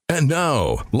And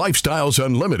now, Lifestyles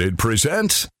Unlimited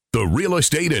presents the Real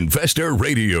Estate Investor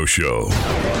Radio Show.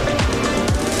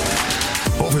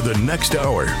 Over the next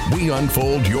hour, we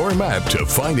unfold your map to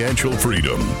financial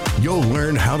freedom. You'll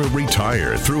learn how to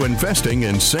retire through investing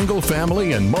in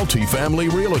single-family and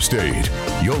multifamily real estate.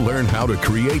 You'll learn how to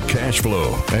create cash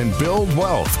flow and build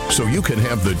wealth so you can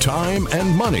have the time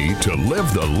and money to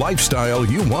live the lifestyle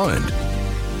you want.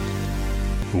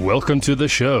 Welcome to the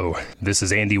show. This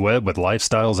is Andy Webb with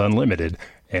Lifestyles Unlimited,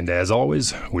 and as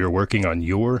always, we're working on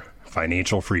your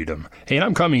financial freedom. Hey, and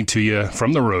I'm coming to you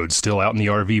from the road, still out in the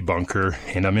RV bunker,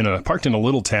 and I'm parked in a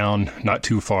little town not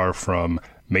too far from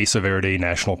Mesa Verde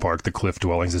National Park, the Cliff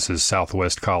Dwellings. This is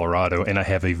Southwest Colorado, and I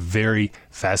have a very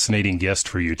fascinating guest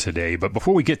for you today. But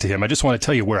before we get to him, I just want to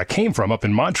tell you where I came from. Up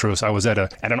in Montrose, I was at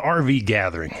an RV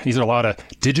gathering. These are a lot of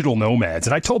digital nomads,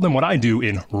 and I told them what I do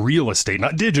in real estate,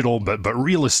 not digital, but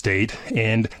real estate,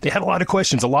 and they had a lot of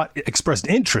questions, a lot expressed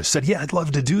interest, said, yeah, I'd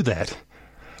love to do that,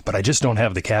 but I just don't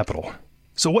have the capital.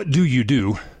 So what do you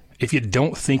do if you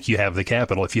don't think you have the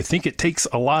capital? If you think it takes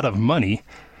a lot of money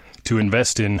to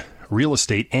invest in real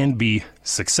estate and be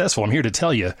successful, I'm here to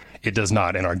tell you it does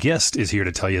not. And our guest is here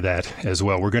to tell you that as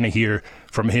well. We're going to hear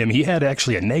from him. He had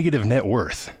actually a negative net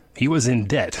worth. He was in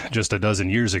debt just a dozen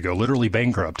years ago, literally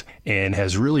bankrupt, and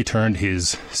has really turned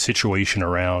his situation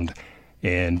around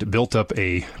and built up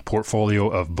a portfolio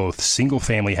of both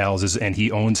single-family houses, and he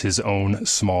owns his own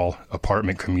small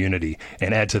apartment community.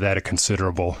 And add to that a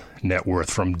considerable net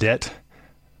worth, from debt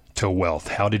to wealth.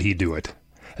 How did he do it?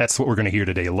 That's what we're going to hear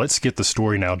today. Let's get the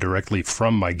story now directly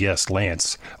from my guest,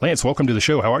 Lance. Lance, welcome to the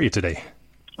show. How are you today?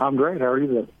 I'm great. How are you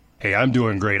today? Hey, I'm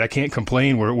doing great. I can't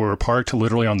complain. We're parked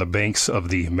literally on the banks of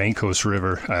the Mancos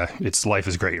River. Life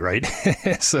is great, right?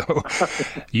 So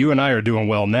you and I are doing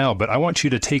well now, but I want you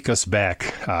to take us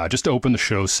back, just to open the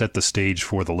show, set the stage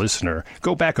for the listener.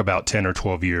 Go back about 10 or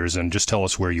 12 years and just tell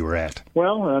us where you were at.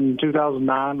 Well, in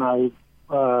 2009,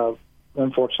 I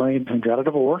unfortunately got a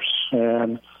divorce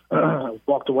and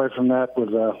walked away from that with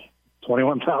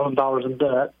 $21,000 in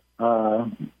debt,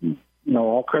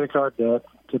 all credit card debt,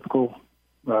 typical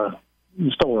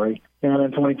story. And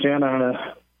in 2010,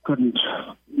 I couldn't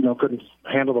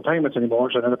handle the payments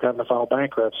anymore, so I ended up having to file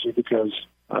bankruptcy because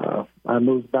I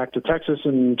moved back to Texas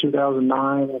in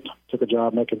 2009, took a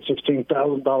job making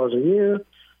 $16,000 a year,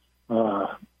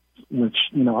 which,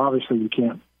 obviously you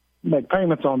can't make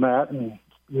payments on that and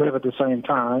live at the same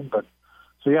time, but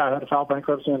so, yeah, I had to file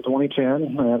bankruptcy in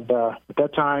 2010, and at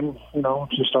that time,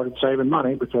 just started saving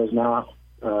money because now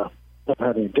I don't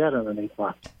have any debt underneath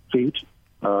my feet.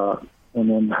 And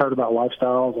then heard about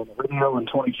Lifestyles on the radio in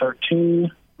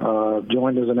 2013,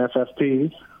 joined as an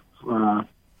FFP,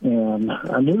 and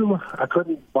I knew I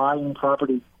couldn't buy any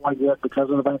property quite yet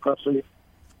because of the bankruptcy,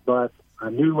 but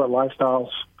I knew what Lifestyles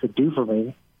could do for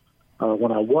me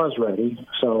when I was ready.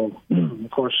 So, of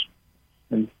course,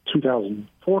 in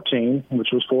 2014, which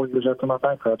was 4 years after my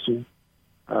bankruptcy,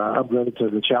 upgraded to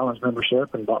the Challenge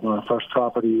membership and bought my first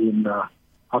property in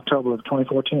October of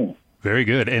 2014. Very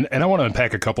good. And I want to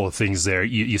unpack a couple of things there.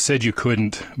 You said you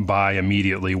couldn't buy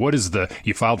immediately.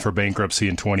 You filed for bankruptcy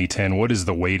in 2010. What is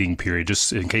the waiting period?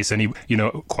 Just in case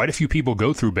quite a few people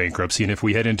go through bankruptcy. And if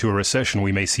we head into a recession,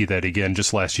 we may see that again.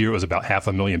 Just last year, it was about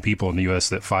 500,000 people in the U.S.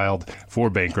 that filed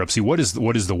for bankruptcy. What is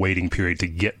the waiting period to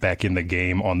get back in the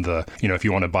game on the, if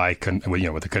you want to buy,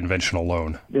 with a conventional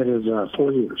loan? It is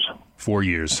 4 years. 4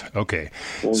 years. Okay.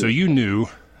 So you knew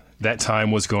that time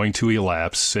was going to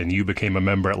elapse, and you became a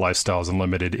member at Lifestyles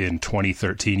Unlimited in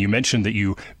 2013. You mentioned that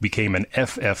you became an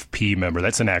FFP member.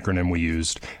 That's an acronym we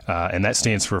used, and that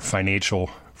stands for Financial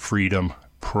Freedom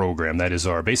Program. That is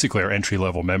basically our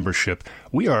entry-level membership.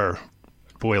 We are,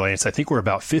 Lance, I think we're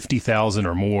about 50,000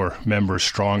 or more members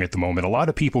strong at the moment. A lot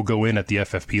of people go in at the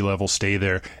FFP level, stay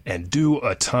there, and do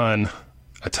a ton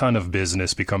of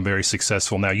business, become very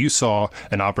successful. Now, you saw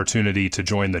an opportunity to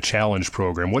join the Challenge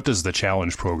program. What does the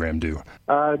Challenge program do?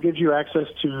 It gives you access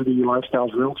to the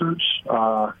Lifestyles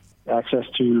Realtors, access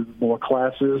to more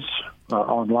classes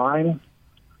online,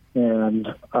 and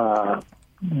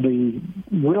the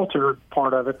realtor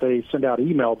part of it, they send out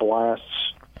email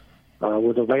blasts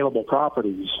with available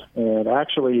properties. And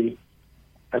actually,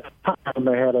 at the time,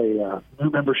 they had a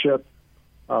new membership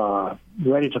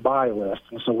ready to buy list.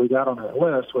 And so we got on that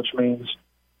list, which means,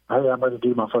 hey, I'm ready to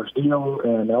do my first deal,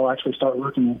 and they'll actually start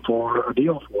looking for a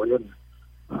deal for you.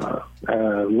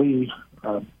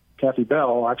 Kathy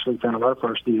Bell, actually found our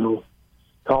first deal,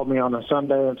 called me on a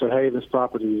Sunday and said, hey, this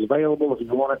property is available. If you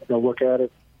want it, go look at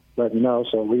it, let me know.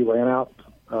 So we ran out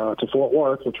to Fort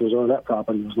Worth, which was where that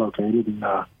property was located. And,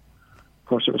 of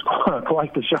course, it was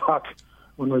quite the shock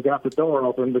when we got the door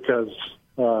open because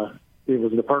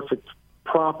was the perfect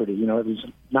property. You know, it was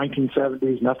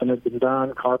 1970s, nothing had been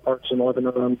done, car parks in living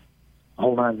room, the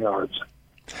whole 9 yards.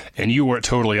 And you weren't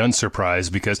totally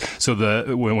unsurprised because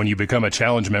when you become a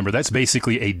challenge member, that's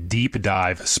basically a deep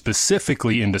dive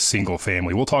specifically into single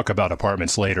family. We'll talk about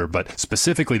apartments later, but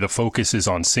specifically the focus is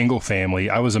on single family.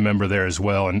 I was a member there as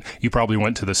well, and you probably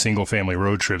went to the single family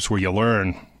road trips where you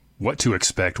learn what to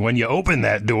expect when you open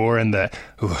that door and that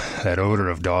odor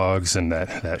of dogs and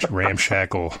that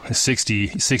ramshackle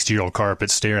 60-year-old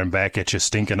carpet staring back at you,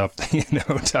 stinking up,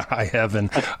 to high heaven.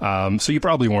 So you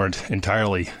probably weren't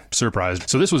entirely surprised.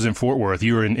 So this was in Fort Worth.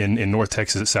 You were in North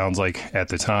Texas, it sounds like, at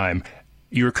the time.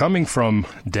 You were coming from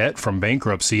debt, from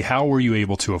bankruptcy. How were you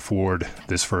able to afford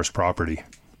this first property?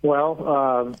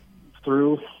 Well,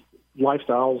 through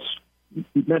Lifestyles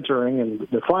mentoring and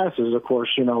the classes, of course,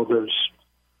 there's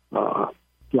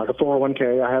like a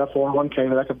 401k. I had a 401k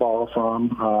that I could borrow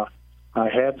from. I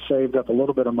had saved up a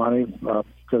little bit of money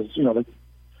because,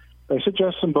 they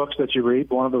suggest some books that you read.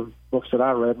 One of the books that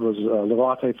I read was The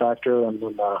Latte Factor and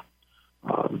then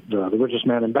The Richest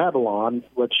Man in Babylon,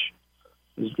 which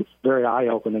is very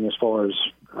eye-opening as far as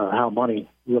how money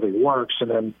really works. And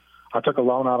then I took a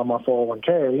loan out of my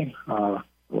 401k,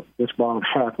 which borrowed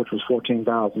half, which was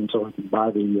 $14,000, so I could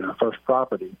buy the first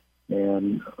property.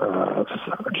 And I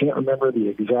can't remember the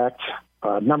exact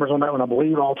numbers on that one. I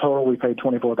believe all total we paid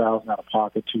 $24,000 out of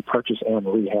pocket to purchase and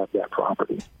rehab that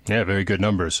property. Yeah, very good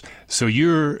numbers. So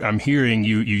I'm hearing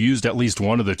you used at least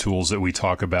one of the tools that we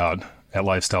talk about at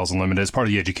Lifestyles Unlimited as part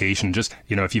of the education. Just,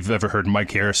 if you've ever heard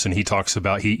Mike Harrison, he talks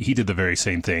about, he did the very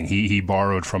same thing. He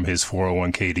borrowed from his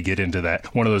 401k to get into that,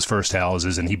 one of those first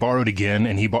houses, and he borrowed again,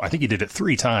 and I think he did it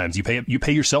 3 times. You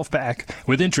pay yourself back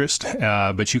with interest,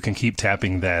 but you can keep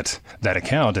tapping that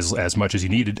account as much as you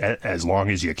need it, as long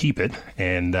as you keep it.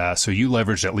 And so you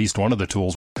leveraged at least one of the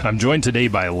tools. I'm joined today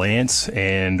by Lance,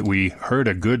 and we heard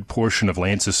a good portion of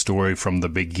Lance's story from the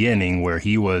beginning where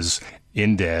he was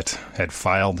in debt, had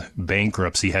filed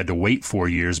bankruptcy, had to wait 4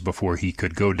 years before he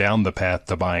could go down the path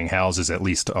to buying houses, at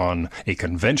least on a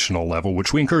conventional level,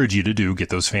 which we encourage you to do. Get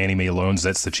those Fannie Mae loans.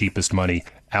 That's the cheapest money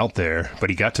out there. But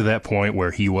he got to that point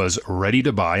where he was ready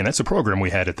to buy, and that's a program we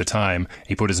had at the time.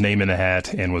 He put his name in the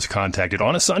hat and was contacted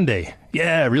on a Sunday.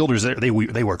 Yeah, realtors,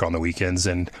 they work on the weekends,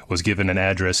 and was given an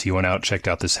address. He went out, checked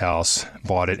out this house,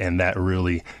 bought it, and that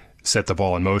really set the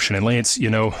ball in motion. And Lance,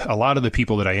 a lot of the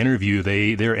people that I interview,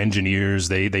 they're engineers,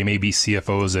 they may be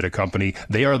CFOs at a company.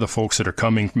 They are the folks that are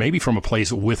coming maybe from a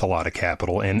place with a lot of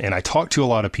capital. And I talk to a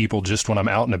lot of people just when I'm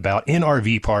out and about in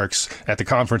RV parks, at the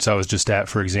conference I was just at,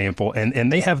 for example,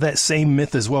 and they have that same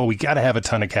myth as well. We got to have a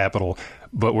ton of capital.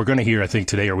 But we're going to hear, I think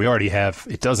today, or we already have,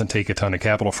 it doesn't take a ton of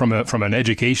capital. From an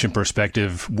education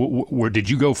perspective, where did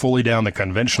you go fully down the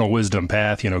conventional wisdom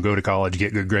path? Go to college,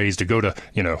 get good grades, to go to,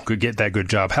 get that good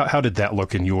job. How did that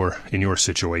look in your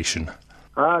situation?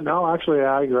 No, actually,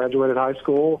 I graduated high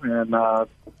school and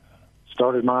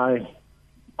started my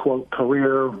quote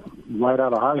career right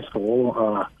out of high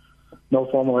school. No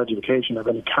formal education of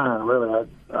any kind, really.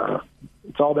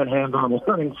 It's all been hands-on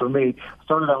learning for me.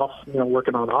 Started off,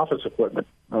 working on office equipment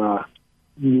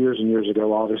years and years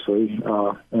ago, obviously,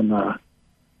 and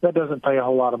that doesn't pay a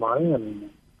whole lot of money. And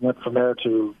went from there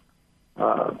to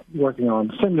working on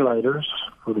simulators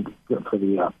for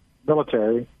the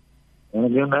military, and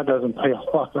again, that doesn't pay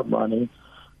a lot of money.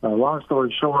 Long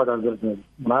story short,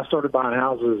 when I started buying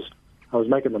houses, I was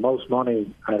making the most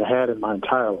money I'd had in my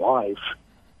entire life,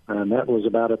 and that was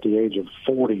about at the age of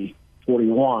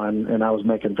 41, and I was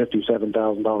making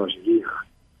 $57,000 a year,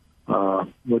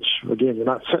 which, again, you're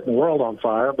not setting the world on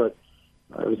fire, but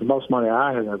it was the most money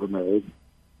I had ever made.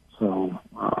 So,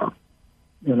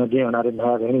 and again, I didn't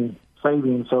have any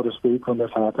savings, so to speak, when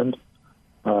this happened.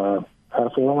 Had a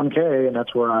 401k, and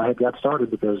that's where I had got started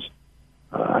because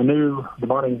I knew the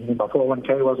money in my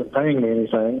 401k wasn't paying me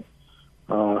anything,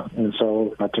 and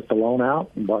so I took the loan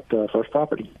out and bought the first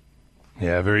property.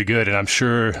 Yeah, very good. And I'm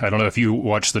sure, I don't know if you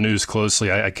watch the news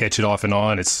closely, I catch it off and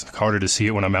on. It's harder to see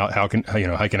it when I'm out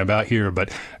hiking about here,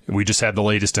 but we just had the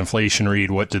latest inflation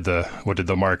read. What did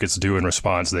the markets do in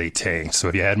response? They tanked. So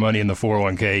if you had money in the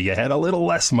 401k, you had a little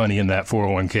less money in that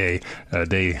 401k a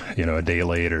day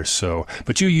later. So,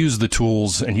 but you used the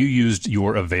tools and you used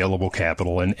your available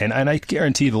capital. And I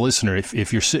guarantee the listener,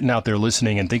 if you're sitting out there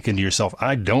listening and thinking to yourself,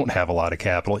 I don't have a lot of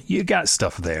capital, you got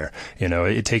stuff there.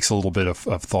 It takes a little bit of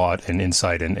thought and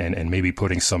insight and maybe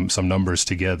putting some numbers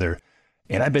together.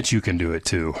 And I bet you can do it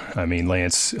too. I mean,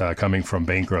 Lance, coming from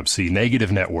bankruptcy,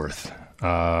 negative net worth.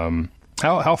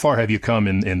 How far have you come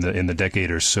in the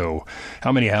decade or so?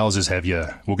 How many houses have you?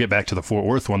 We'll get back to the Fort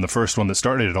Worth one, the first one that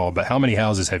started it all. But how many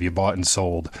houses have you bought and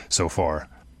sold so far?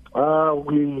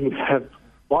 We have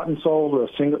bought and sold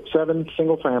 7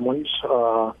 single families.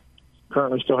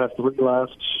 Currently still have 3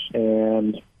 left.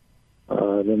 And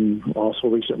then also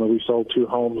recently we sold 2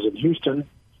 homes in Houston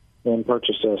and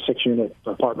purchased a 6-unit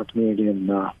apartment community in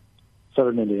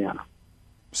southern Indiana.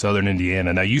 Southern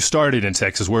Indiana. Now, you started in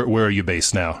Texas. Where are you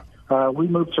based now? We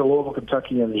moved to Louisville,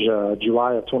 Kentucky in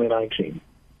July of 2019.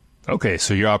 Okay,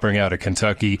 so you're operating out of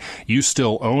Kentucky. You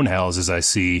still own houses, I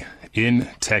see, in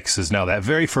Texas. Now, that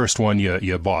very first one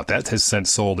you bought, that has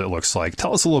since sold, it looks like.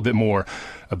 Tell us a little bit more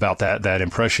about that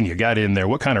impression you got in there.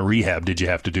 What kind of rehab did you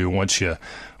have to do once you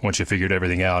figured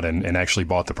everything out and actually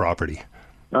bought the property?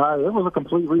 It was a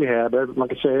complete rehab.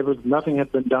 Like I say, nothing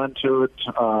had been done to it.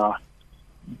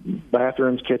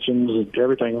 Bathrooms, kitchens,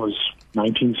 everything was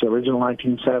original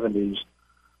 1970s.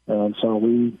 And so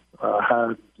we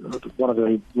had one of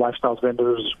the lifestyle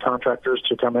vendors, contractors,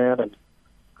 to come in and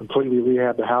completely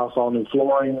rehab the house, all new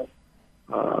flooring,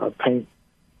 all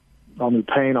new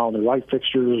light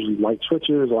fixtures, light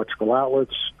switches, electrical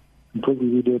outlets,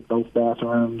 completely redid both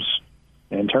bathrooms,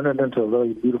 and turned it into a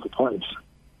really beautiful place.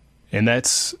 And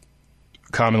that's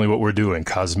commonly what we're doing.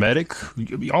 Cosmetic,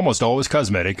 almost always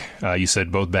cosmetic. You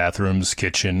said both bathrooms,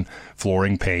 kitchen,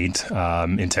 flooring, paint.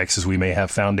 In Texas, we may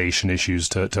have foundation issues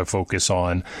to focus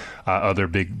on, other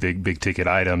big ticket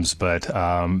items, but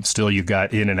still you've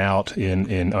got in and out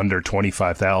in under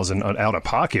 $25,000 out of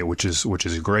pocket, which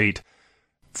is great.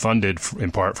 Funded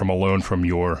in part from a loan from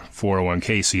your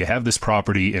 401k. So you have this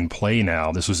property in play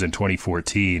now. This was in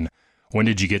 2014. When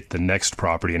did you get the next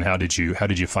property, and how did you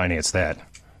finance that?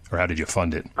 Or how did you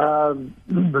fund it?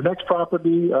 The next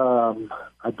property,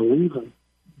 I believe,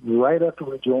 right after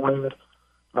we joined,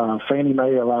 Fannie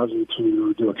Mae allows you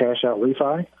to do a cash-out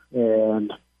refi,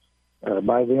 and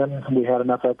by then we had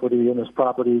enough equity in this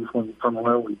property from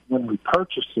when we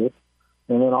purchased it,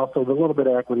 and then also the little bit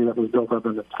of equity that was built up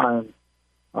in the time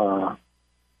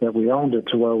that we owned it,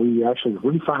 to where we actually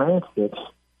refinanced it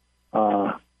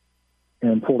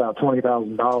and pulled out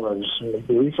 $20,000.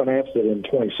 We refinanced it in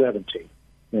 2017.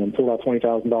 And pulled out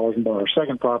 $20,000 and bought our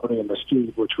second property in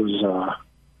Mesquite, which was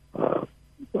on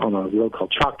a road called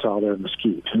Choctaw there in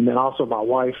Mesquite. And then also my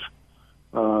wife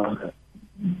got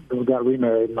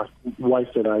remarried. My wife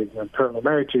that I am currently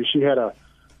married to, she had a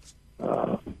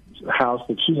house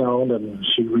that she owned, and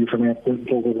she refinanced it and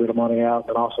pulled a little bit of money out.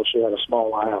 And also she had a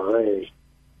small IRA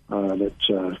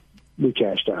that we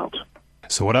cashed out.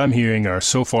 So what I'm hearing are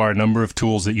so far a number of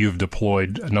tools that you've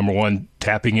deployed. Number one,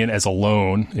 tapping in as a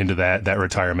loan into that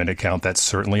retirement account. That's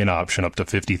certainly an option, up to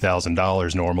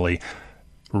 $50,000 normally.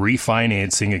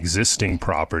 Refinancing existing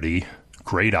property,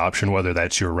 great option, whether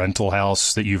that's your rental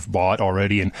house that you've bought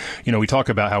already. And, we talk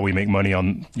about how we make money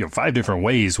on, 5 different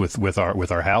ways with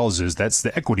our houses. That's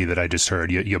the equity that I just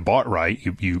heard. You bought right.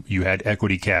 You had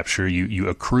equity capture. You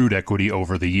accrued equity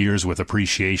over the years with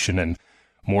appreciation and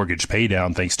mortgage pay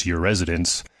down thanks to your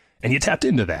residence, and you tapped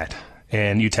into that,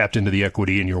 and you tapped into the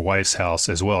equity in your wife's house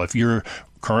as well. If you're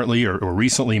currently or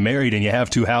recently married and you have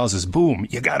 2 houses, boom,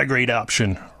 you got a great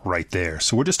option right there.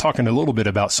 So we're just talking a little bit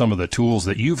about some of the tools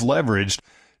that you've leveraged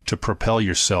to propel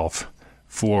yourself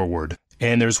forward.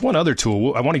 And there's one other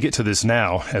tool. I want to get to this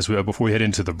now before we head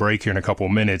into the break here in a couple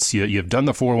of minutes. You've done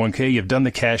the 401k, you've done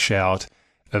the cash out.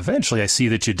 Eventually, I see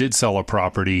that you did sell a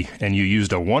property and you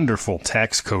used a wonderful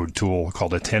tax code tool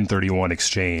called a 1031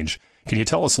 exchange. Can you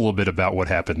tell us a little bit about what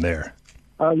happened there?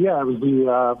 Yeah, it was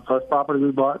the first property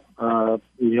we bought.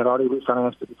 We had already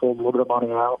refinanced it and pulled a little bit of money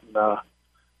out.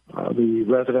 And, the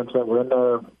residents that were in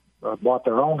there bought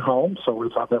their own home, so we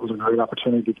thought that was a great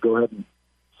opportunity to go ahead and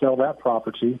sell that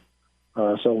property.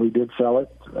 So we did sell it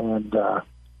and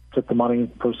took the money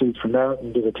proceeds from that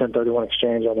and did a 1031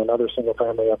 exchange on another single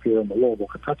family up here in the Louisville,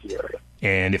 Kentucky area.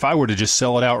 And if I were to just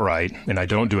sell it outright and I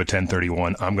don't do a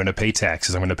 1031, I'm going to pay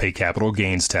taxes. I'm going to pay capital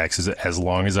gains taxes as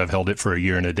long as I've held it for a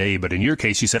year and a day. But in your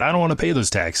case, you said, I don't want to pay those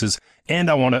taxes, and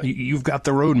you've got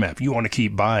the roadmap. You want to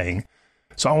keep buying.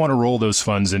 So I want to roll those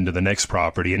funds into the next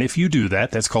property. And if you do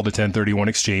that, that's called a 1031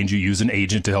 exchange. You use an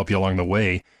agent to help you along the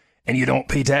way. And you don't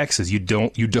pay taxes. You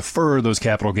defer those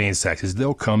capital gains taxes.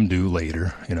 They'll come due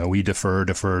later. We defer.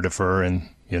 And,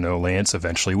 Lance,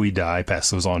 eventually we die, pass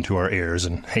those on to our heirs.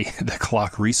 And hey, the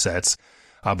clock resets.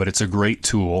 But it's a great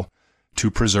tool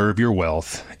to preserve your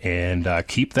wealth and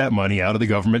keep that money out of the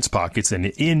government's pockets and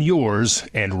in yours,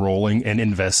 and rolling and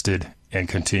invested and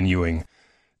continuing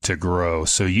to grow.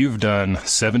 So you've done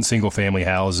 7 single family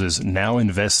houses, now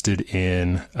invested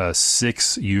in a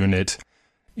 6-unit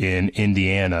in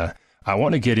Indiana. I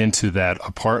want to get into that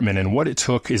apartment and what it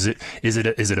took. Is it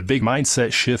a big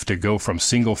mindset shift to go from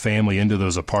single family into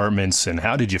those apartments, and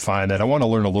how did you find that? I want to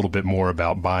learn a little bit more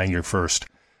about buying your first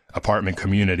apartment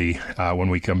community when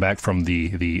we come back from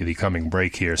the coming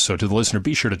break here. So to the listener,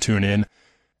 be sure to tune in.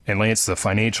 And Lance, the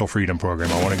Financial Freedom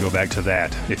Program, I want to go back to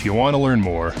that. If you want to learn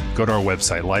more, go to our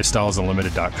website,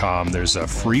 lifestylesunlimited.com. There's a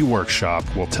free workshop.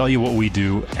 We'll tell you what we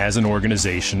do as an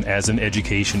organization, as an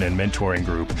education and mentoring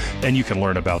group, and you can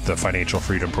learn about the Financial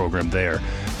Freedom Program there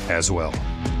as well.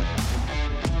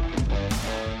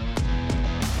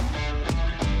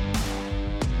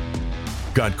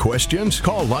 Got questions?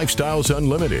 Call Lifestyles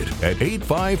Unlimited at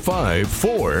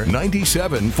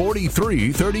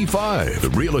 855-497-4335. The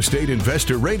Real Estate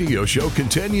Investor Radio Show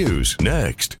continues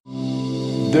next.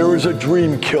 There is a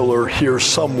dream killer here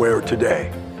somewhere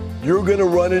today. You're going to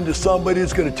run into somebody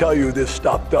that's going to tell you this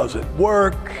stuff doesn't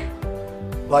work.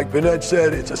 Like Vinette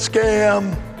said, it's a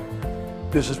scam.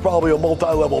 This is probably a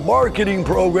multi-level marketing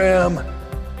program.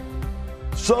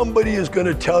 Somebody is going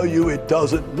to tell you it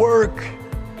doesn't work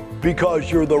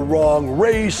because you're the wrong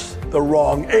race, the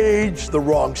wrong age, the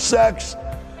wrong sex,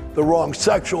 the wrong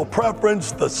sexual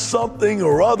preference, the something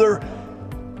or other.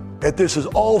 And this is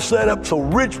all set up so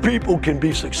rich people can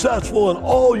be successful and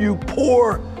all you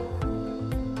poor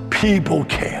people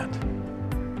can't.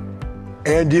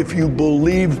 And if you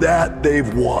believe that,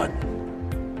 they've won.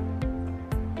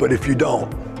 But if you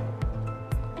don't,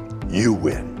 you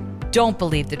win. Don't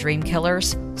believe the dream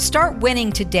killers. Start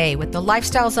winning today with the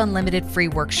Lifestyles Unlimited free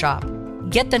workshop.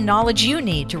 Get the knowledge you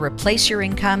need to replace your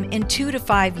income in 2 to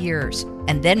 5 years,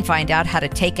 and then find out how to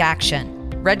take action.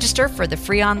 Register for the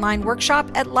free online workshop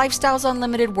at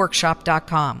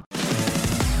lifestylesunlimitedworkshop.com.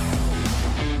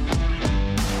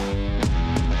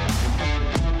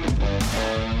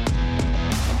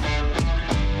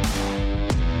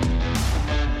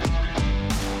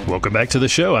 Welcome back to the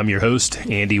show. I'm your host,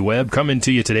 Andy Webb, coming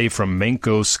to you today from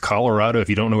Mancos, Colorado. If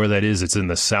you don't know where that is, it's in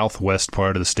the southwest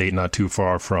part of the state, not too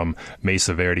far from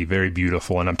Mesa Verde. Very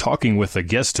beautiful. And I'm talking with a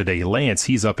guest today, Lance.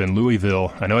 He's up in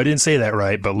Louisville. I know I didn't say that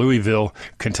right, but Louisville,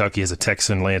 Kentucky is a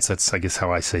Texan. Lance, that's, I guess,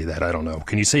 how I say that. I don't know.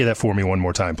 Can you say that for me one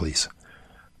more time, please?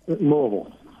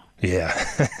 Louisville. Yeah,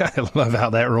 I love how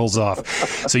that rolls off.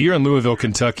 So you're in Louisville,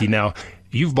 Kentucky. Now,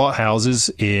 you've bought houses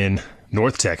in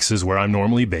North Texas, where I'm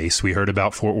normally based. We heard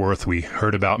about Fort Worth. We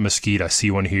heard about Mesquite. I see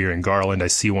one here in Garland. I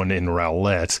see one in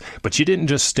Rowlett. But you didn't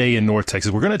just stay in North Texas.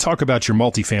 We're going to talk about your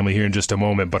multifamily here in just a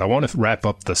moment, but I want to wrap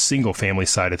up the single family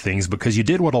side of things because you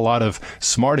did what a lot of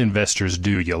smart investors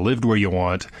do. You lived where you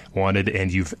wanted,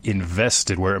 and you've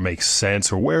invested where it makes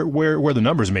sense or where the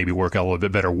numbers maybe work out a little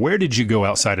bit better. Where did you go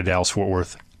outside of Dallas-Fort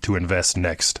Worth to invest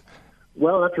next?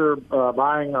 Well, after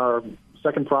buying our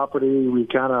second property, we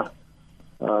kind of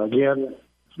again,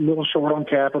 a little short on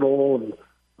capital, and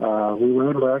we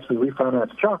were able to actually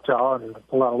refinance Choctaw and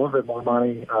pull out a little bit more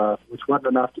money, which wasn't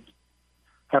enough to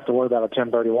have to worry about a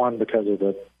 1031 because of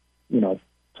the,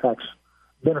 tax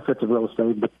benefits of real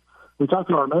estate. But we talked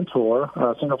to our mentor,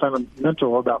 single-family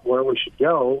mentor, about where we should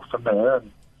go from there,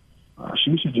 and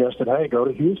she suggested, hey, go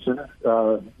to Houston.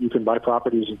 You can buy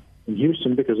properties in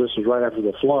Houston because this was right after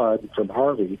the flood from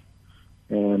Harvey.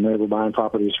 And they were buying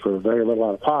properties for very little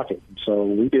out of pocket. So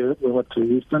we did. We went to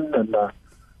Houston and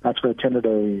actually attended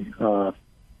a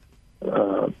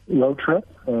road trip,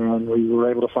 and we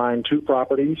were able to find 2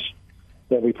 properties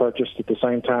that we purchased at the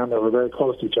same time that were very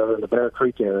close to each other in the Bear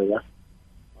Creek area.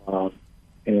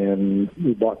 And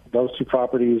we bought those 2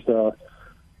 properties.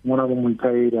 One of them we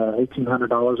paid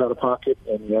 $1,800 out of pocket,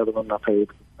 and the other one I paid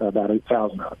about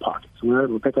 $8,000 out of pocket. So we were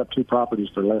able to pick up 2 properties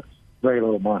for very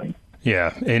little money.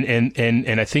 Yeah,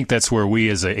 and I think that's where we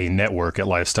as a network at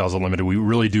Lifestyles Unlimited, we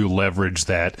really do leverage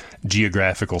that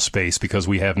geographical space because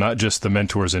we have not just the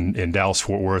mentors in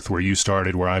Dallas-Fort Worth where you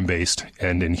started, where I'm based,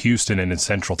 and in Houston and in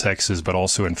Central Texas, but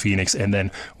also in Phoenix. And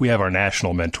then we have our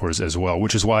national mentors as well,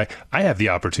 which is why I have the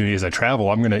opportunity as I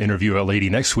travel. I'm going to interview a lady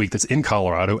next week that's in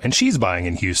Colorado, and she's buying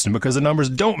in Houston because the numbers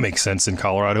don't make sense in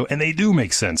Colorado, and they do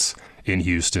make sense in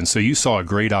Houston. So you saw a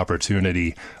great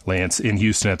opportunity, Lance, in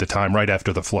Houston at the time, right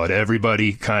after the flood.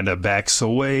 Everybody kind of backs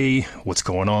away. What's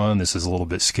going on? This is a little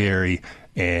bit scary.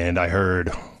 And I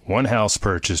heard one house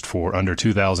purchased for under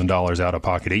 $2,000 out of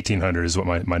pocket. $1,800 is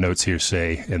what my notes here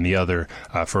say, and the other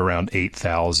for around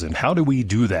 $8,000. How do we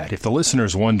do that? If the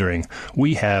listener's wondering,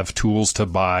 we have tools to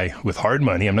buy with hard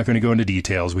money. I'm not going to go into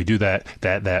details. We do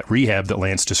that rehab that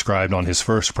Lance described on his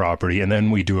first property, and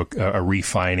then we do a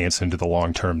refinance into the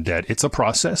long-term debt. It's a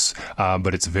process,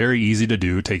 but it's very easy to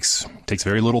do. It takes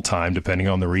very little time depending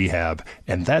on the rehab,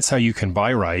 and that's how you can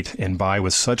buy right and buy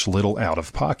with such little out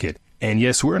of pocket. And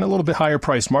yes, we're in a little bit higher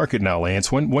priced market now,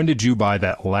 Lance. When did you buy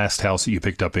that last house that you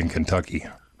picked up in Kentucky?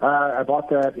 I bought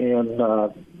that in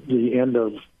the end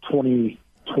of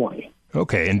 2020.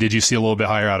 Okay, and did you see a little bit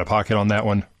higher out of pocket on that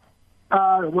one?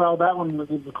 Well, that one,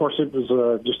 of course, it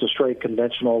was just a straight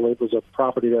conventional. It was a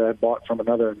property that I bought from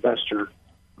another investor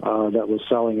that was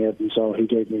selling it, and so he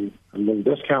gave me a little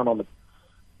discount on the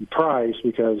price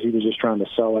because he was just trying to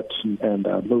sell it and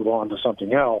move on to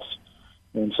something else.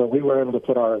 And so we were able to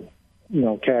put our,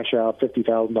 cash out,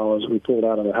 $50,000 that we pulled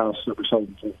out of the house that we sold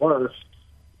in Fort Worth,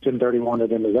 1031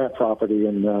 it into that property,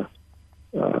 and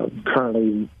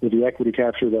currently with the equity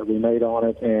capture that we made on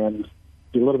it and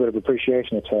the little bit of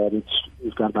appreciation it's had,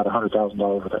 it's got about $100,000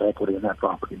 worth of equity in that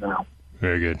property now.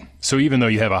 Very good. So even though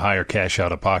you have a higher cash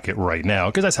out of pocket right now,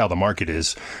 because that's how the market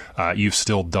is, you've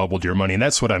still doubled your money. And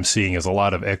that's what I'm seeing is a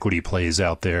lot of equity plays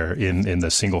out there in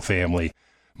the single family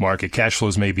market. Cash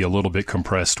flows may be a little bit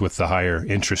compressed with the higher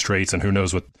interest rates, and who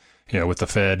knows what, with the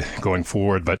Fed going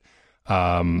forward. But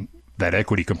that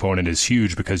equity component is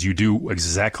huge because you do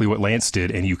exactly what Lance did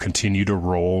and you continue to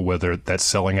roll, whether that's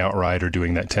selling outright or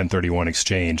doing that 1031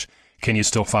 exchange. Can you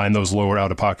still find those lower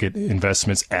out-of-pocket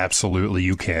investments? Absolutely,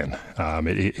 you can.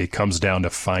 It comes down to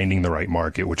finding the right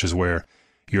market, which is where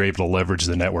you're able to leverage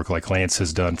the network like Lance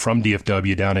has done from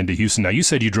DFW down into Houston. Now, you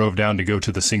said you drove down to go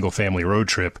to the single-family road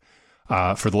trip.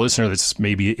 For the listener that's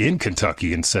maybe in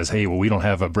Kentucky and says, hey, well, we don't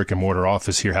have a brick-and-mortar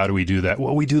office here. How do we do that?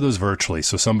 Well, we do those virtually.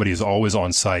 So somebody is always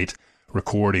on site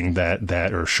recording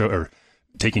that or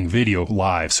taking video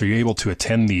live. So you're able to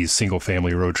attend these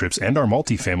single-family road trips and our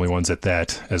multifamily ones at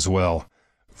that as well,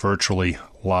 virtually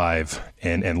live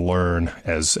and learn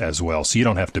as well. So you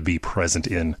don't have to be present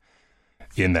in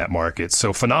that market.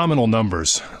 So phenomenal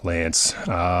numbers, Lance.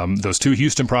 Those two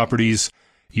Houston properties,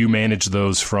 you manage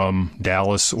those from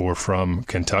Dallas or from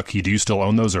Kentucky. Do you still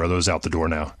own those or are those out the door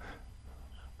now?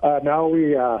 No,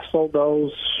 we sold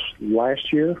those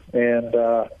last year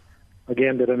and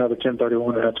again, did another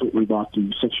 1031, and that's what we bought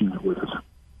the 6-unit with.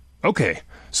 Okay,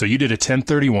 so you did a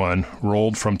 1031,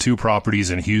 rolled from two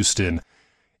properties in Houston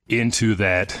into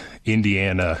that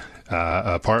Indiana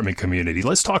apartment community.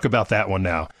 Let's talk about that one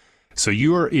now. So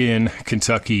you are in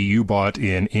Kentucky, you bought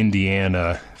in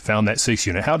Indiana, found that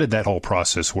 6-unit. How did that whole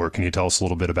process work? Can you tell us a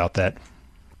little bit about that?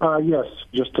 Yes,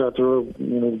 just through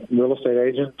a real estate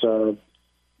agent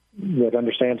that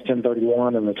understands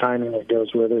 1031 and the timing that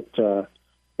goes with it.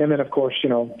 And then, of course,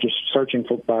 just searching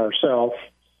by ourselves,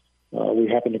 we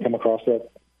happened to come across that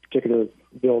particular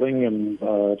building and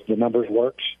the numbers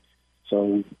worked.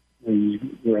 So we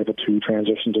were able to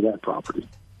transition to that property.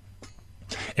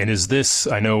 And is this,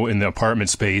 I know in the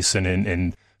apartment space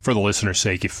and for the listener's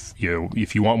sake, if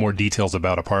you want more details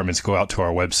about apartments, go out to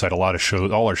our website.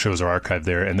 All our shows are archived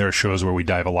there, and there are shows where we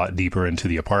dive a lot deeper into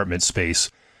the apartment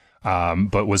space.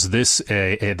 But was this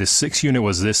the 6-unit?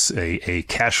 Was this a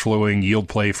cash flowing yield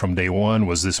play from day one?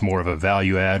 Was this more of a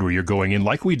value add where you're going in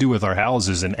like we do with our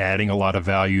houses and adding a lot of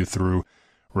value through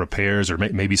repairs, or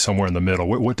maybe somewhere in the middle?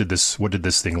 What did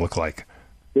this thing look like?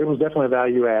 It was definitely a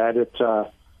value add. It's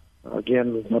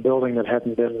again a building that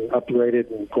hadn't been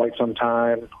upgraded in quite some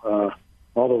time.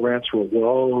 All the rents were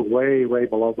way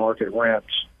below market rents,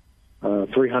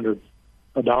 $300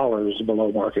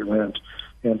 below market rent.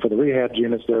 And for the rehab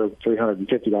units, they're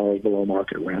 $350 below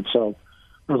market rent. So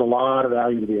there's a lot of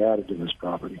value to be added to this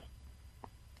property.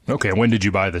 Okay. When did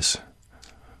you buy this?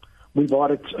 We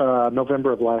bought it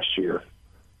November of last year.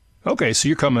 Okay. So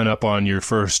you're coming up on your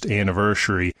first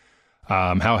anniversary.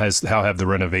 How have the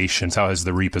renovations, how has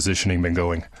the repositioning been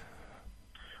going?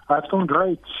 It's going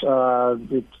great.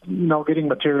 Getting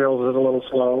materials is a little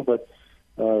slow, but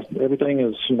everything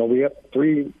is, we have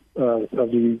 3 of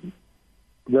the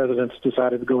residents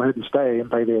decided to go ahead and stay and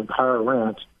pay the higher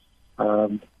rent.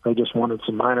 They just wanted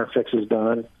some minor fixes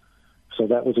done, so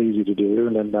that was easy to do.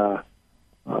 And then,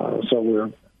 so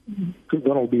we're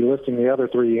going to be listing the other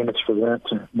 3 units for rent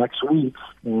next week,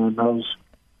 and those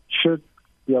should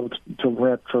be able to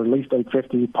rent for at least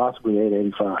 $850, possibly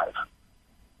 $885.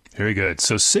 Very good.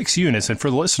 So 6 units, and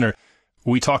for the listener,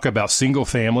 we talk about single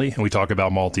family and we talk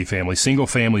about multifamily. Single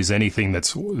family is anything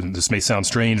this may sound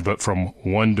strange, but from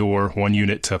 1 door, 1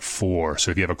 unit to 4. So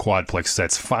if you have a quadplex,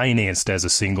 that's financed as a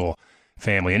single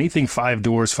family. Anything 5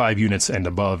 doors, 5 units and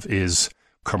above is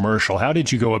commercial. How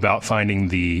did you go about finding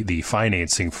the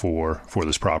financing for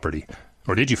this property?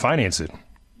 Or did you finance it?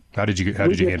 How did you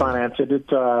finance it?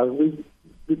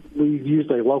 We used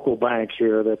a local bank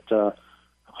here that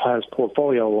has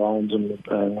portfolio loans, and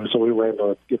so we were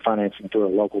able to get financing through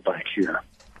a local bank here.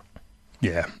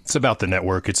 Yeah, it's about the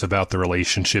network. It's about the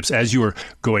relationships. As you were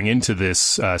going into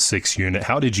this 6-unit,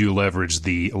 how did you leverage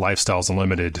the Lifestyles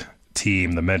Unlimited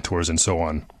team, the mentors, and so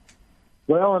on?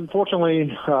 Well,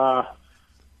 unfortunately,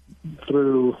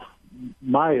 through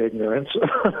my ignorance,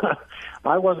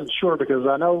 I wasn't sure because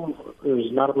I know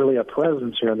there's not really a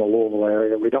presence here in the Louisville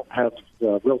area. We don't have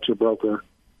a realtor broker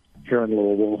here in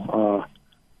Louisville.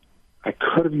 I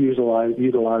could have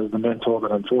utilized the mentor,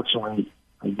 but unfortunately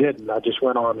I didn't. I just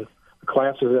went on the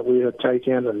classes that we had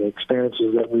taken and the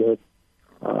experiences that we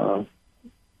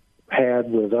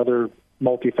had with other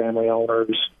multifamily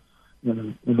owners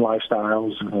in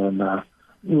Lifestyles, and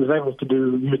was able to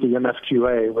use the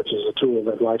MFQA, which is a tool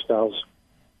that Lifestyles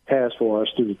has for us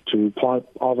to plot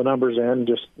all the numbers in,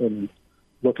 and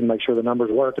look and make sure the numbers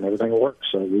work and everything works.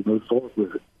 So we moved forward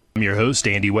with it. I'm your host,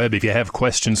 Andy Webb. If you have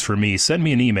questions for me, send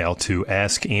me an email to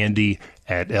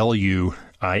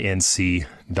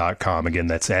askandy@luinc.com. Again,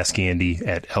 that's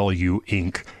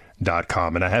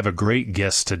askandy@luinc.com. And I have a great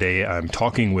guest today. I'm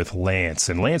talking with Lance.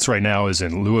 And Lance right now is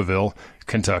in Louisville,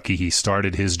 Kentucky. He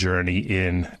started his journey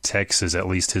in Texas, at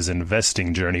least his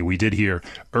investing journey. We did hear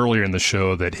earlier in the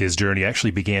show that his journey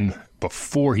actually began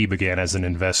before he began as an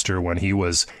investor, when he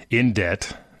was in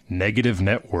debt, negative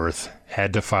net worth,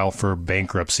 had to file for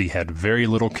bankruptcy, had very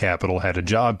little capital, had a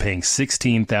job paying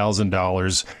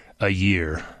 $16,000 a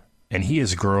year. And he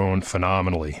has grown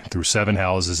phenomenally through 7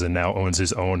 houses and now owns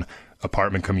his own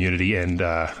apartment community. And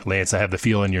Lance, I have the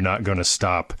feeling you're not going to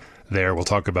stop there. We'll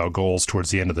talk about goals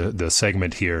towards the end of the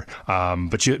segment here.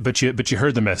 But you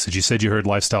heard the message. You said you heard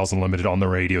Lifestyles Unlimited on the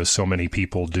radio. So many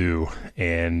people do.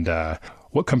 And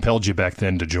what compelled you back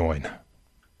then to join?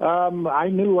 I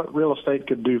knew what real estate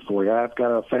could do for you. I've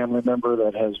got a family member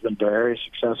that has been very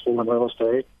successful in real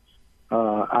estate.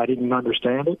 I didn't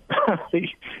understand it.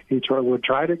 He would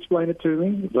try to explain it to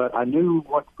me, but I knew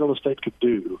what real estate could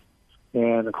do.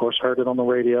 And, of course, heard it on the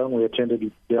radio, and we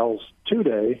attended Dell's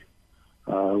 2-day,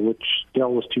 which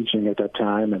Dell was teaching at that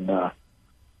time. And,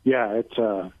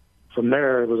 from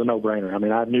there, it was a no-brainer. I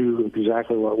mean, I knew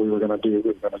exactly what we were going to do.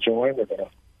 We were going to join. We were going to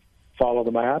follow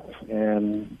the map,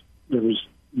 and there was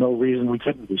no reason we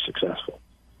couldn't be successful.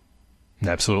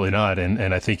 Absolutely not.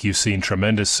 And I think you've seen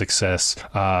tremendous success.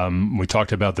 We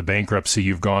talked about the bankruptcy.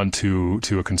 You've gone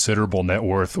to a considerable net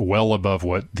worth, well above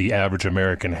what the average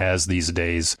American has these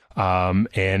days.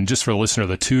 And just for the listener,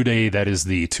 the 2-day, that is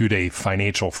the 2-day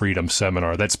Financial Freedom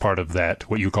Seminar. That's part of that,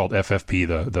 what you called FFP,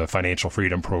 the Financial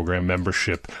Freedom Program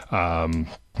membership. And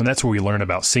that's where we learn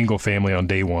about single family on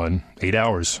day 1, 8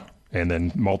 hours, and then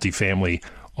multifamily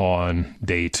on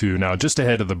day 2. Now, just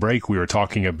ahead of the break, we were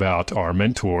talking about our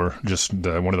mentor,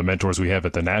 one of the mentors we have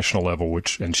at the national level,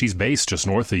 and she's based just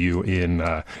north of you in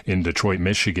Detroit,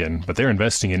 Michigan, but they're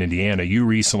investing in Indiana. You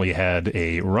recently had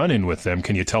a run-in with them.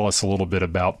 Can you tell us a little bit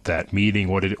about that meeting,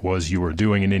 what it was you were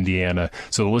doing in Indiana,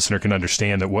 so the listener can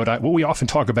understand that what we often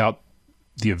talk about,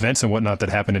 the events and whatnot that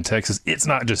happen in Texas, it's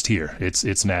not just here,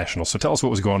 it's national. So tell us what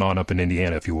was going on up in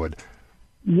Indiana, if you would.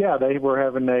 Yeah, they were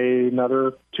having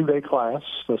another 2-day class,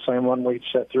 the same one we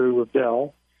sat through with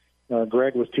Dell.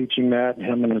 Greg was teaching that,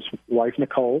 him and his wife,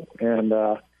 Nicole, and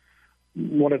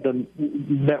wanted to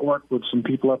network with some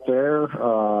people up there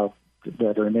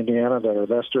that are in Indiana that are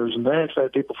investors. And they actually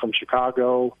had people from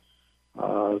Chicago,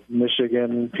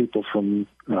 Michigan, people from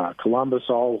Columbus,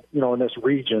 all, in this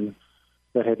region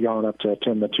that had gone up to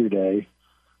attend the 2-day,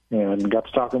 and got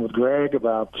to talking with Greg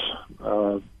about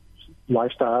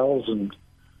lifestyles, and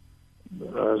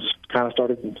kind of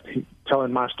started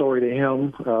telling my story to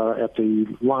him at the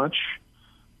lunch,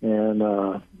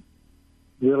 and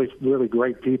really, really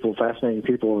great people, fascinating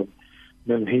people.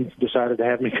 Then he decided to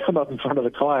have me come up in front of the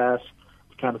class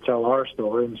to kind of tell our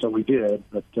story, and so we did.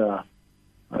 But it's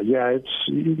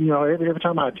every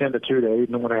time I attend a 2-day,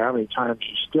 no matter how many times,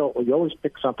 you always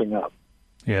pick something up.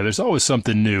 Yeah, there's always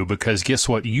something new, because guess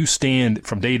what? You stand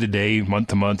from day to day, month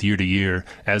to month, year to year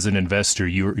as an investor.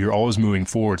 You're always moving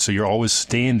forward, so you're always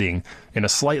standing in a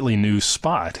slightly new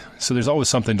spot. So there's always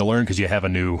something to learn because you have a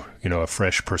new, a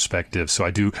fresh perspective. So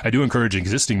I do encourage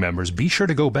existing members, be sure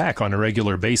to go back on a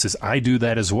regular basis. I do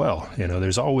that as well.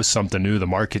 There's always something new. The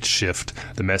markets shift,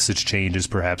 the message changes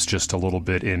perhaps just a little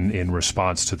bit in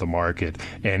response to the market.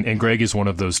 And Greg is one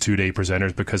of those 2-day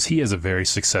presenters because he has a very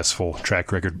successful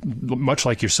track record, much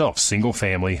like yourself, single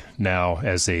family now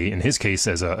in his case,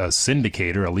 as a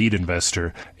syndicator, a lead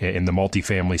investor in the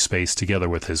multifamily space together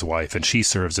with his wife. And she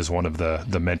serves as one of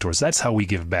the mentors. That's how we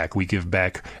give back. We give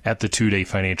back at the 2-day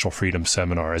Financial Freedom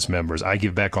Seminar as members. I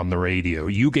give back on the radio.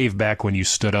 You gave back when you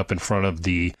stood up in front of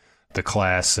the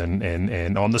class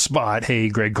and on the spot, hey,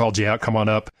 Greg called you out, come on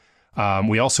up.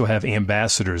 We also have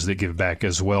ambassadors that give back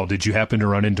as well. Did you happen to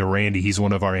run into Randy? He's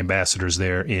one of our ambassadors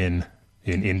there in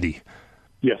Indy.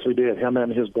 Yes, we did. Him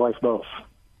and his wife both.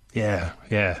 Yeah,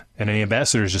 yeah. And an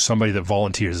ambassador is just somebody that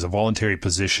volunteers. It's a voluntary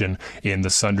position in the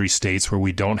sundry states where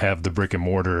we don't have the brick and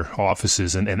mortar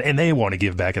offices, and they want to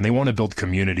give back and they want to build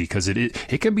community, because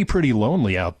it can be pretty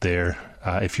lonely out there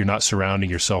if you're not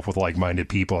surrounding yourself with like-minded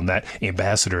people, and that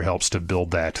ambassador helps to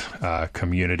build that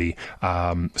community.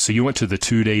 So you went to the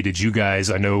 2-day. Did you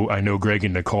guys? I know Greg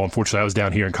and Nicole. Unfortunately, I was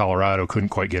down here in Colorado, couldn't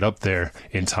quite get up there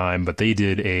in time, but they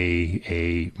did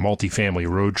a multifamily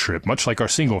road trip, much like our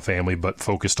single family, but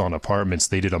focused on apartments.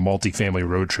 They did a multifamily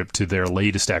road trip to their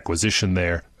latest acquisition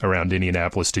there around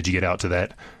Indianapolis. Did you get out to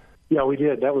that? Yeah, we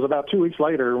did. That was about 2 weeks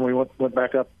later when we went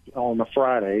back up on the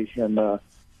Friday, and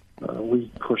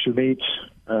we meet,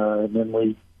 and then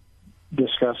we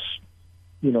discuss,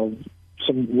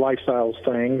 some lifestyle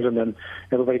things, and then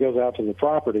everybody goes out to the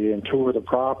property and tour the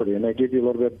property, and they give you a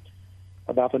little bit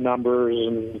about the numbers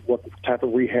and what type of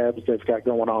rehabs they've got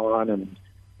going on, and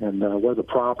where the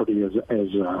property is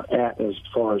at as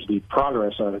far as the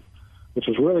progress of it, which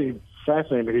is really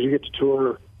fascinating because you get to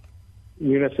tour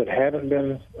units that haven't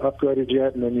been upgraded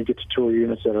yet, and then you get to tour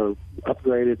units that are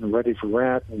upgraded and ready for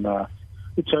rent, and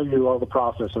they tell you all the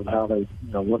process of how they,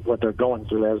 what they're going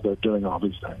through as they're doing all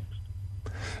these things.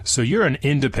 So you're an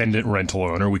independent rental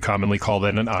owner. We commonly call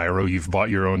that an IRO. You've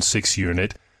bought your own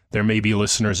 6-unit. There may be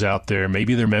listeners out there.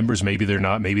 Maybe they're members, maybe they're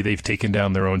not. Maybe they've taken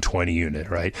down their own 20-unit,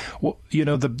 right? Well,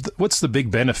 what's the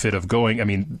big benefit of going? I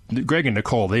mean, Greg and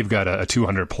Nicole, they've got a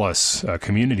 200-plus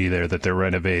community there that they're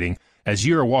renovating. As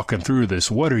you're walking through this,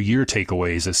 what are your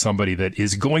takeaways as somebody that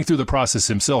is going through the process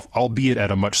himself, albeit at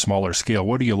a much smaller scale?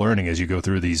 What are you learning as you go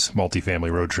through these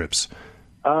multifamily road trips?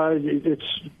 It's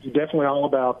definitely all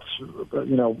about,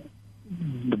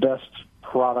 the best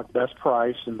product, best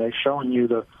price, and they're showing you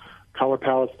the color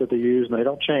palettes that they use, and they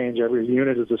don't change. Every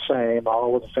unit is the same.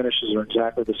 All of the finishes are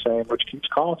exactly the same, which keeps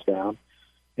costs down.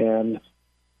 And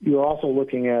you're also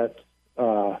looking at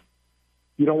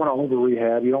you don't want to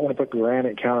over-rehab. You don't want to put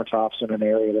granite countertops in an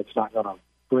area that's not going to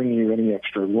bring you any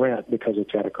extra rent because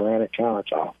it's got a granite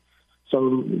countertop.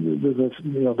 So,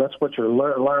 that's what you're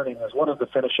learning is what are the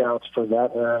finish outs for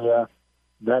that area,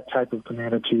 that type of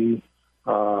community,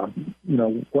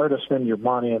 where to spend your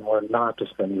money and where not to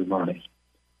spend your money.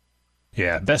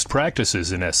 Yeah, best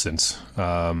practices in essence.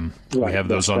 Right, we have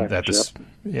those at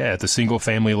the single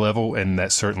family level, and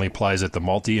that certainly applies at the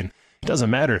multi. And it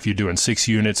doesn't matter if you're doing 6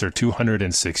 units or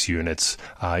 206 units.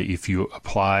 If you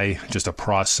apply just a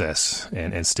process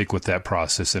and stick with that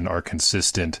process and are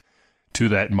consistent to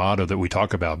that motto that we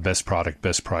talk about, best product,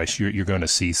 best price, you're going to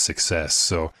see success.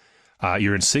 So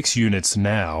you're in 6 units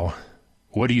now.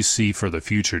 What do you see for the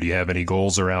future? Do you have any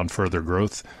goals around further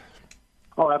growth?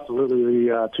 Oh, absolutely.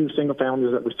 The 2 single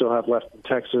families that we still have left in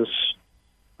Texas,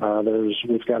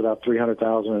 we've got about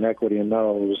 $300,000 in equity in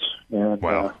those, and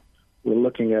wow. We're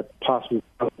looking at possibly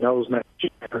those next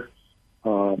year,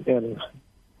 and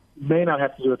may not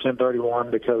have to do a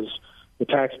 1031 because the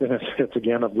tax benefits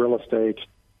again of real estate,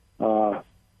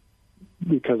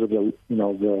 because of the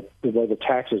way the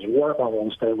taxes work on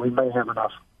real estate, we may have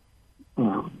enough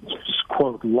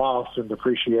quote loss and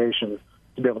depreciation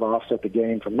to be able to offset the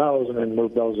gain from those, and then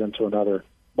move those into another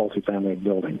multifamily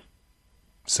building.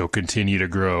 So continue to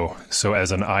grow. So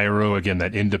as an IRO, again,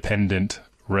 that independent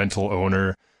rental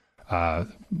owner,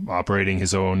 operating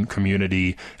his own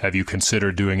community, have you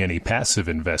considered doing any passive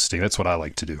investing? That's what I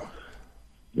like to do.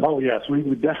 Oh yes, we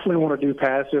would definitely want to do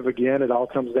passive. Again, it all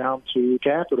comes down to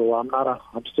capital.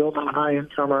 I'm still not a high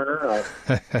income earner.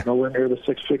 I'm nowhere near the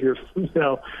six figure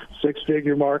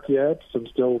mark yet. So I'm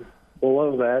still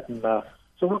below that, and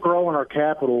so we're growing our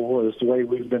capital is the way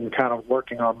we've been kind of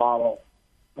working our model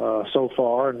so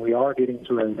far, and we are getting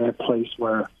to a place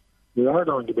where we are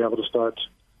going to be able to start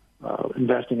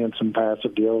investing in some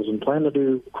passive deals, and plan to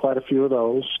do quite a few of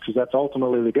those because that's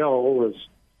ultimately the goal is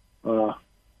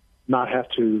not have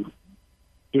to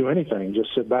do anything, just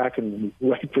sit back and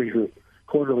wait for your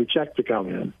quarterly check to come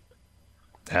in.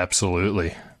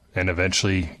 Absolutely. And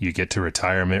eventually you get to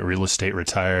retirement, real estate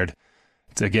retired.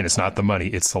 Again, it's not the money,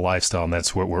 it's the lifestyle, and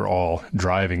that's what we're all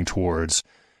driving towards.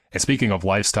 And speaking of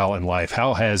lifestyle and life,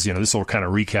 how has, this will kind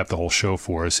of recap the whole show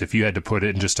for us. If you had to put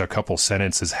it in just a couple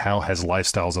sentences, how has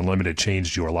Lifestyles Unlimited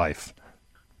changed your life?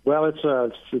 Well,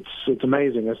 it's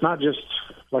amazing. It's not just,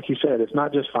 like you said, it's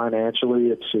not just financially.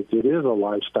 It is a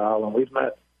lifestyle, and we've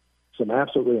met some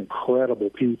absolutely incredible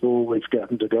people. We've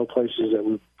gotten to go places that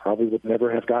we probably would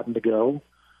never have gotten to go,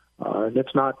 and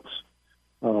it's not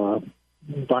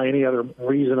by any other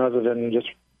reason other than just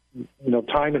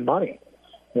time and money.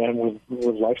 And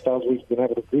with Lifestyles, we've been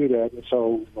able to do that. And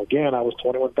so, again, I was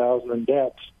 $21,000 in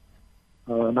debt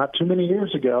not too many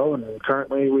years ago, and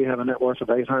currently we have a net worth of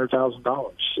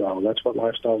 $800,000. So that's what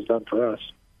Lifestyle's done for us.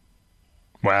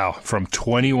 Wow. From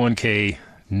 21K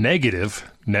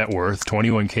negative net worth,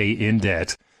 21K in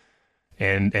debt,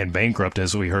 and bankrupt,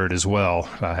 as we heard as well,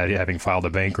 having filed a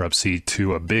bankruptcy,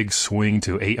 to a big swing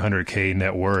to 800K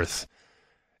net worth.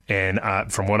 And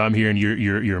from what I'm hearing,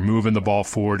 you're moving the ball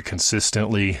forward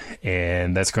consistently,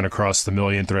 and that's going to cross the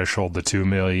million threshold, the 2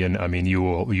 million. I mean, you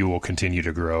will continue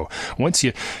to grow. Once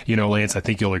you know, Lance, I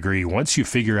think you'll agree. Once you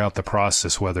figure out the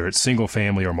process, whether it's single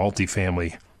family or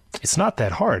multifamily, it's not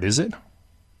that hard, is it?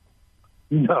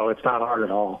 No, it's not hard at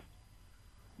all.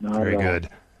 Very good.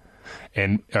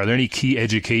 And are there any key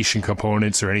education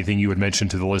components or anything you would mention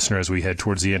to the listener as we head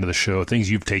towards the end of the show,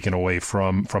 things you've taken away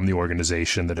from the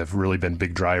organization that have really been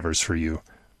big drivers for you?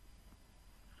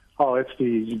 Oh, it's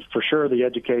for sure the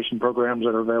education programs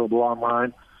that are available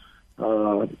online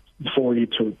for you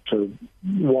to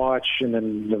watch, and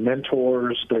then the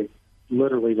mentors, they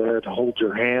literally there to hold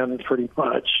your hand pretty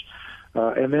much.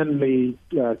 And then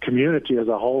the community as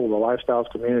a whole, the Lifestyles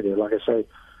community, like I say,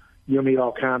 you'll meet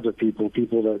all kinds of people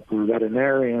that were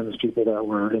veterinarians, people that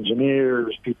were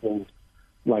engineers, people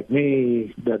like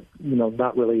me that,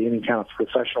 not really any kind of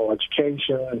professional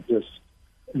education, just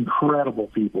incredible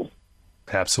people.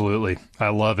 Absolutely. I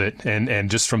love it. And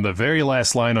just from the very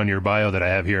last line on your bio that I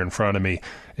have here in front of me,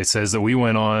 it says that we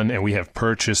went on and we have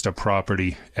purchased a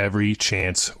property every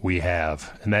chance we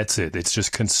have. And that's it. It's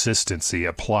just consistency,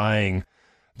 applying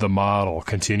the model,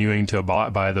 continuing to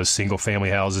buy those single family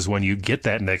houses when you get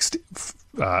that next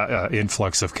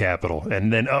influx of capital,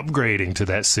 and then upgrading to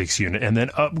that 6 unit, and then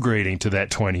upgrading to that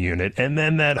 20 unit, and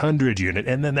then that 100 unit,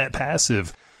 and then that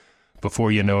passive.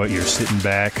 Before you know it, you're sitting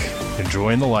back,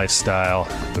 enjoying the lifestyle,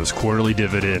 those quarterly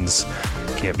dividends.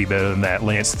 Can't be better than that.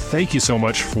 Lance, thank you so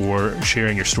much for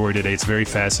sharing your story today. It's very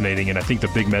fascinating, and I think the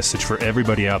big message for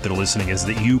everybody out there listening is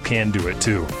that you can do it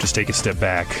too. Just take a step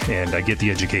back and get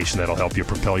the education that'll help you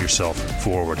propel yourself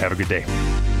forward. Have a good day.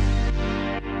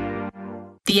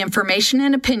 The information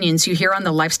and opinions you hear on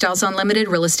the Lifestyles Unlimited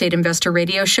Real Estate Investor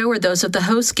Radio Show are those of the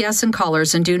hosts, guests, and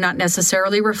callers and do not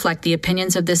necessarily reflect the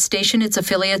opinions of this station, its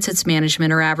affiliates, its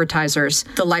management, or advertisers.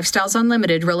 The Lifestyles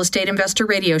Unlimited Real Estate Investor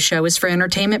Radio Show is for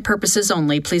entertainment purposes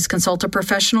only. Please consult a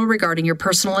professional regarding your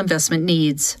personal investment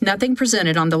needs. Nothing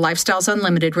presented on the Lifestyles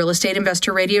Unlimited Real Estate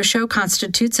Investor Radio Show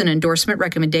constitutes an endorsement,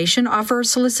 recommendation, offer, or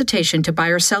solicitation to buy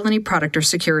or sell any product or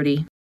security.